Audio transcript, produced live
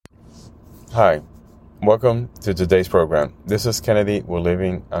Hi, welcome to today's program. This is Kennedy. We're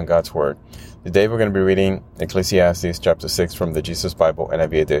living on God's Word. Today we're going to be reading Ecclesiastes chapter 6 from the Jesus Bible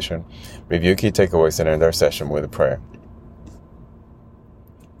NIV edition. Review key takeaways and end our session with a prayer.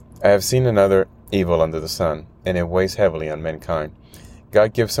 I have seen another evil under the sun, and it weighs heavily on mankind.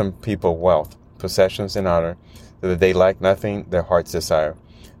 God gives some people wealth, possessions, and honor, so that they lack nothing their hearts desire.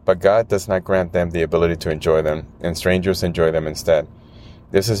 But God does not grant them the ability to enjoy them, and strangers enjoy them instead.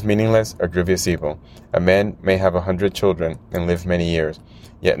 This is meaningless or grievous evil. A man may have 100 children and live many years,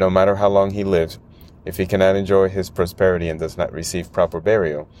 yet no matter how long he lives, if he cannot enjoy his prosperity and does not receive proper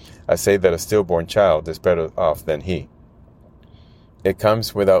burial, I say that a stillborn child is better off than he. It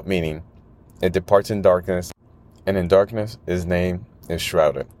comes without meaning. It departs in darkness, and in darkness its name is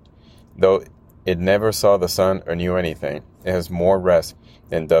shrouded. Though it never saw the sun or knew anything, it has more rest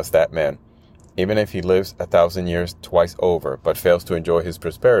than does that man. Even if he lives 1,000 years twice over, but fails to enjoy his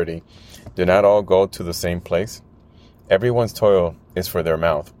prosperity, do not all go to the same place? Everyone's toil is for their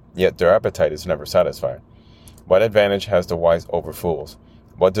mouth, yet their appetite is never satisfied. What advantage has the wise over fools?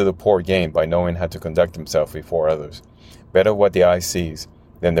 What do the poor gain by knowing how to conduct themselves before others? Better what the eye sees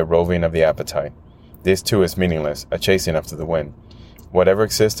than the roving of the appetite. This too is meaningless, a chasing after the wind. Whatever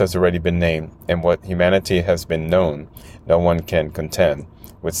exists has already been named, and what humanity has been known, no one can contend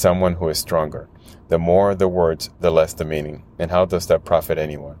with someone who is stronger. The more the words, the less the meaning. And how does that profit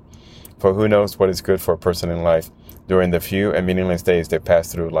anyone? For who knows what is good for a person in life during the few and meaningless days they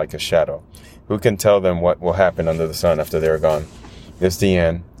pass through like a shadow? Who can tell them what will happen under the sun after they are gone? This is the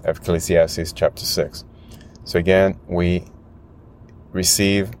end of Ecclesiastes chapter 6. So again, we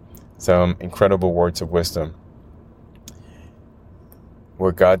receive some incredible words of wisdom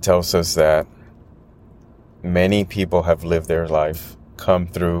where God tells us that many people have lived their life,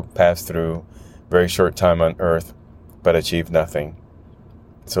 passed through very short time on earth, but achieved nothing.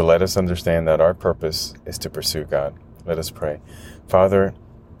 So let us understand that our purpose is to pursue God. Let us pray. Father,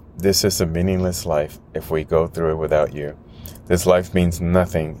 this is a meaningless life if we go through it without you. This life means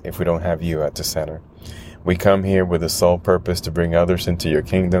nothing if we don't have you at the center. We come here with the sole purpose to bring others into your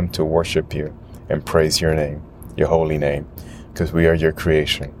kingdom, to worship you and praise your name, your holy name, because we are your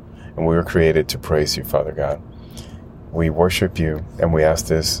creation and we were created to praise you, Father God. We worship you, and we ask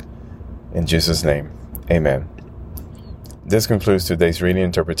this in Jesus' name. Amen. This concludes today's reading and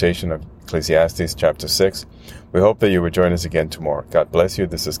interpretation of Ecclesiastes chapter 6. We hope that you will join us again tomorrow. God bless you.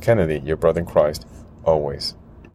 This is Kennedy, your brother in Christ, always.